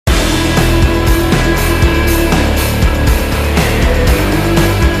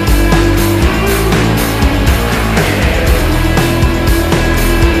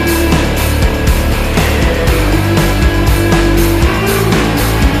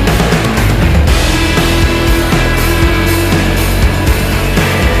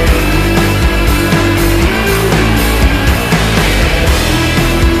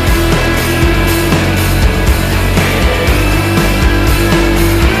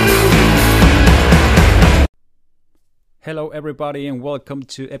Hello, everybody, and welcome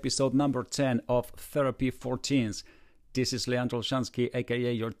to episode number 10 of Therapy for Teens. This is Leandro Olshansky,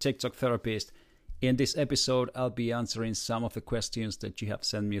 aka your TikTok therapist. In this episode, I'll be answering some of the questions that you have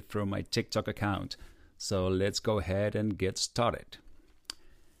sent me through my TikTok account. So let's go ahead and get started.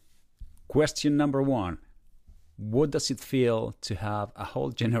 Question number 1. What does it feel to have a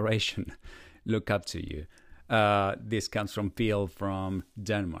whole generation look up to you? This comes from Phil from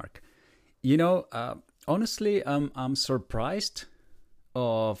Denmark. Honestly, I'm surprised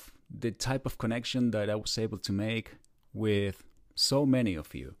of the type of connection that I was able to make with so many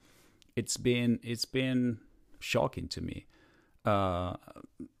of you. It's been shocking to me.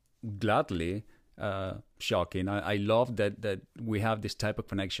 Gladly shocking. I love that we have this type of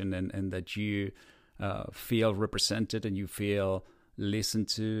connection and that you feel represented and you feel listened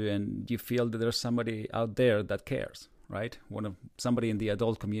to and you feel that there's somebody out there that cares, right? Somebody in the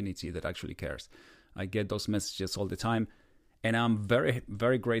adult community that actually cares. I get those messages all the time, and I'm very,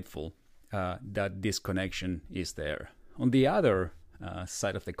 very grateful that this connection is there. On the other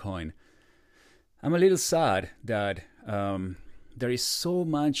side of the coin, I'm a little sad that there is so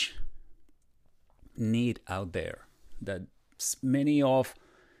much need out there, that many of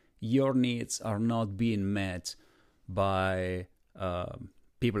your needs are not being met by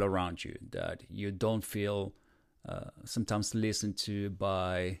people around you, that you don't feel sometimes listened to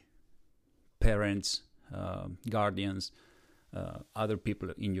by parents, guardians, other people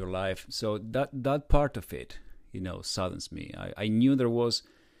in your life. So that part of it, saddens me. I knew there was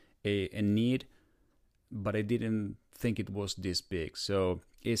a need, but I didn't think it was this big. So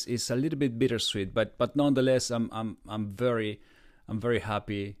it's a little bit bittersweet, but nonetheless, I'm very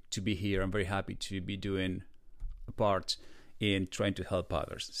happy to be here. I'm very happy to be doing a part in trying to help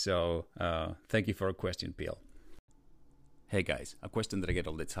others. So thank you for a question, Peel. Hey guys, a question that I get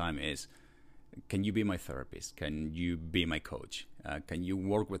all the time is, can you be my therapist? Can you be my coach? Can you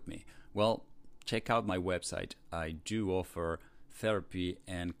work with me? Well, check out my website. I do offer therapy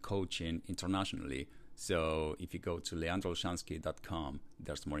and coaching internationally. So if you go to leandroolshansky.com,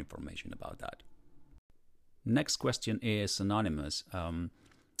 there's more information about that. Next question is anonymous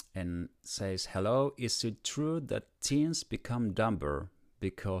and says, hello, is it true that teens become dumber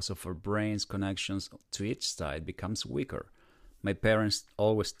because of our brain's connections to each side becomes weaker? My parents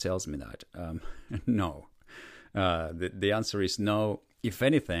always tells me that. No. The answer is no. If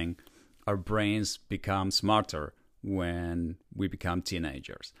anything, our brains become smarter when we become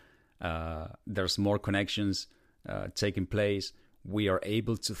teenagers. There's more connections taking place. We are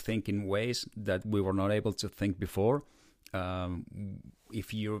able to think in ways that we were not able to think before.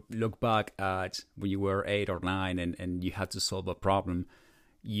 If you look back at when you were 8 or 9 and you had to solve a problem,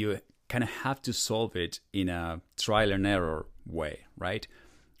 you kind of have to solve it in a trial and error way, right?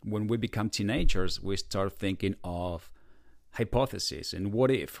 When we become teenagers, we start thinking of hypotheses and what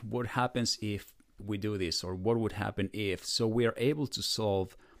happens if we do this, or what would happen if. So we are able to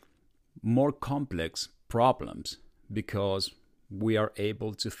solve more complex problems because we are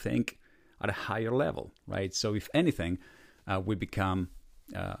able to think at a higher level, right? So if anything, we become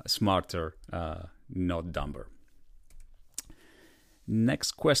smarter, not dumber.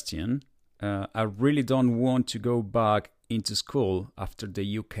 Next question. I really don't want to go back into school after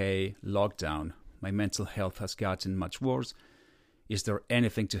the UK lockdown. My mental health has gotten much worse. Is there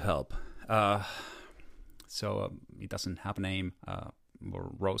anything to help? So it doesn't have a name.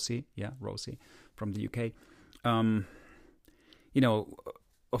 Or Rosie, Rosie from the UK.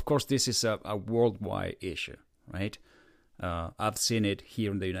 Of course, this is a worldwide issue, right? I've seen it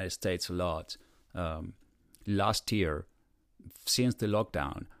here in the United States a lot. Last year, since the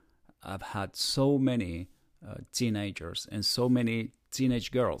lockdown, I've had so many teenagers and so many teenage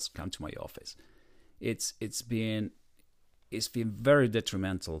girls come to my office. It's been very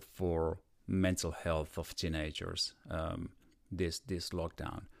detrimental for mental health of teenagers. This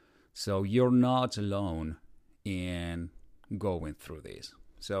lockdown. So you're not alone in going through this.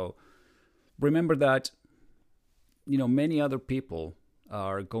 So remember that many other people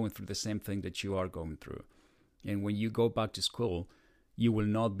are going through the same thing that you are going through. And when you go back to school, you will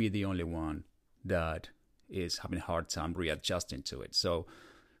not be the only one that is having a hard time readjusting to it. So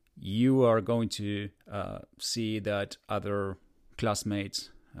you are going to see that other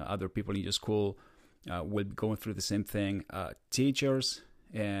classmates, other people in your school will be going through the same thing. Teachers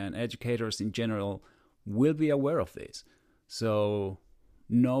and educators in general will be aware of this. So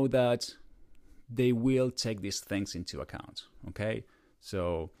know that they will take these things into account, okay?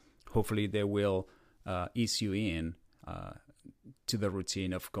 So hopefully they will ease you in to the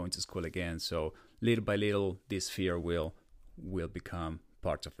routine of going to school again. So little by little, this fear will become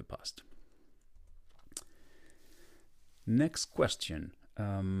part of the past. Next question.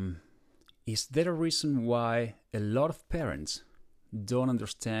 Is there a reason why a lot of parents don't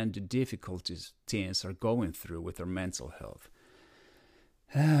understand the difficulties teens are going through with their mental health?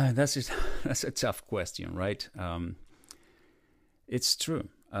 That's a tough question, right? It's true.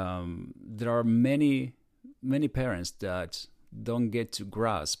 There are many parents that don't get to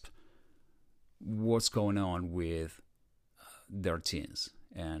grasp what's going on with their teens,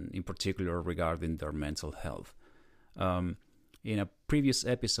 and in particular regarding their mental health. In a previous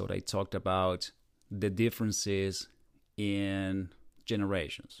episode, I talked about the differences in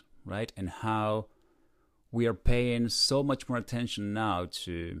generations, right? And how we are paying so much more attention now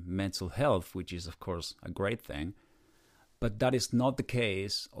to mental health, which is, of course, a great thing. But that is not the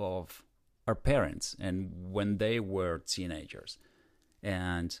case of our parents and when they were teenagers.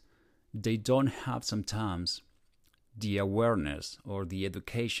 And they don't have sometimes the awareness or the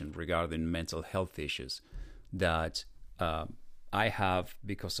education regarding mental health issues that I have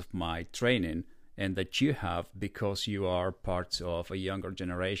because of my training, and that you have because you are part of a younger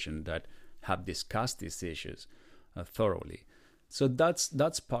generation that have discussed these issues thoroughly. So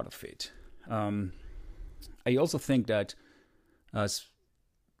that's part of it. I also think that as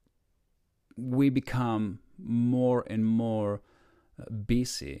we become more and more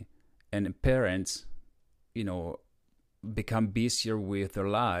busy, and parents, become busier with their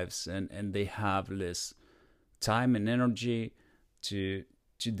lives, and they have less time and energy to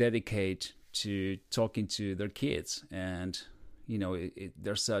dedicate to talking to their kids, and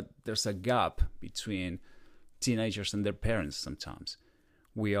there's a gap between teenagers and their parents. Sometimes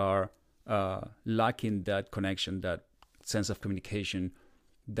we are lacking that connection, that sense of communication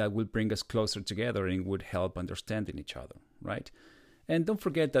that will bring us closer together and would help understanding each other, right? And don't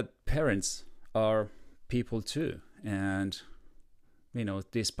forget that parents are people too, and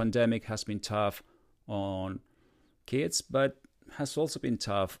this pandemic has been tough on kids, but has also been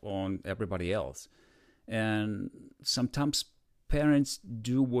tough on everybody else. And sometimes parents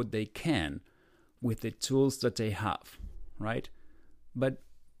do what they can with the tools that they have, right? But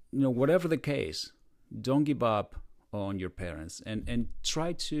whatever the case, don't give up on your parents, and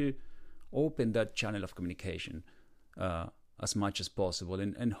try to open that channel of communication as much as possible,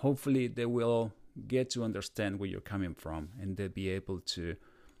 and hopefully they will get to understand where you're coming from, and they'll be able to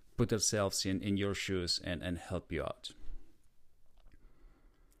put themselves in your shoes and help you out.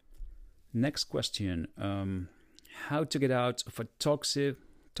 Next question. How to get out of a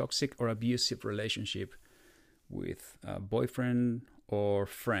toxic or abusive relationship with a boyfriend or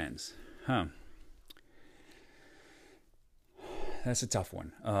friends? That's a tough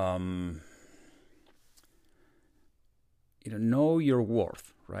one. Know your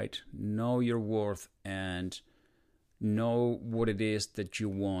worth, right? Know your worth, and know what it is that you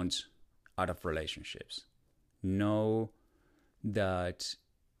want out of relationships. Know that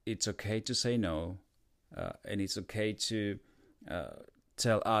it's okay to say no, and it's okay to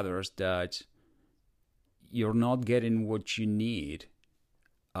tell others that you're not getting what you need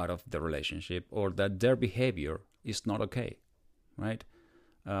out of the relationship, or that their behavior is not okay, right?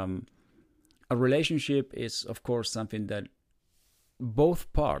 A relationship is, of course, something that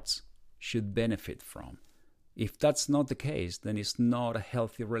both parts should benefit from. If that's not the case, then it's not a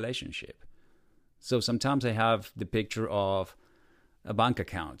healthy relationship. So sometimes I have the picture of a bank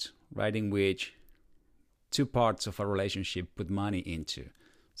account, right, in which two parts of a relationship put money into.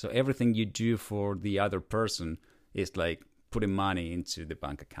 So everything you do for the other person is like putting money into the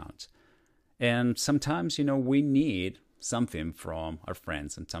bank account. And sometimes, we need something from our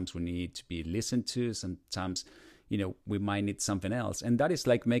friends. Sometimes we need to be listened to. Sometimes, we might need something else. And that is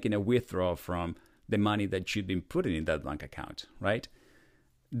like making a withdrawal from the money that you've been putting in that bank account, right?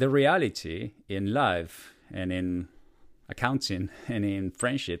 The reality in life and in accounting and in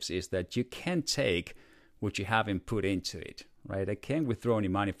friendships is that you can't take what you haven't put into it, right? I can't withdraw any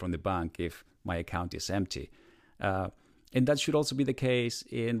money from the bank if my account is empty. And that should also be the case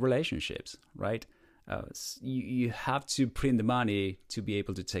in relationships, right? You have to print the money to be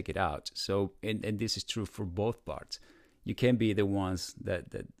able to take it out. So, and this is true for both parts. You can't be the ones that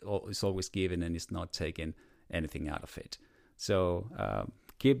is always giving and is not taking anything out of it. So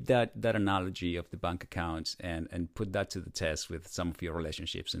keep that analogy of the bank accounts and put that to the test with some of your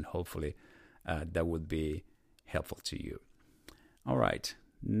relationships, and hopefully that would be helpful to you. All right,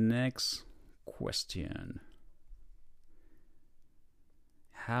 next question.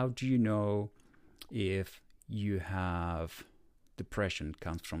 How do you know if you have depression?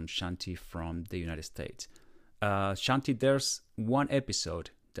 Comes from Shanti from the United States. Shanti, there's one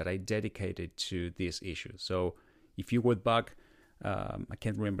episode that I dedicated to this issue. So if you went back, I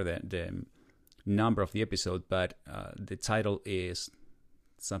can't remember number of the episode, but the title is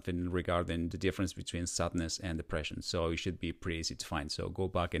something regarding the difference between sadness and depression. So it should be pretty easy to find. So go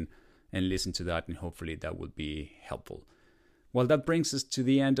back and listen to that, and hopefully that will be helpful. Well, that brings us to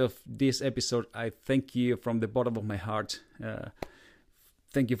the end of this episode. I thank you from the bottom of my heart.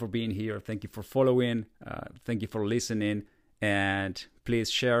 Thank you for being here. Thank you for following. Thank you for listening. And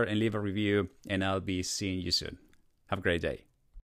please share and leave a review, and I'll be seeing you soon. Have a great day.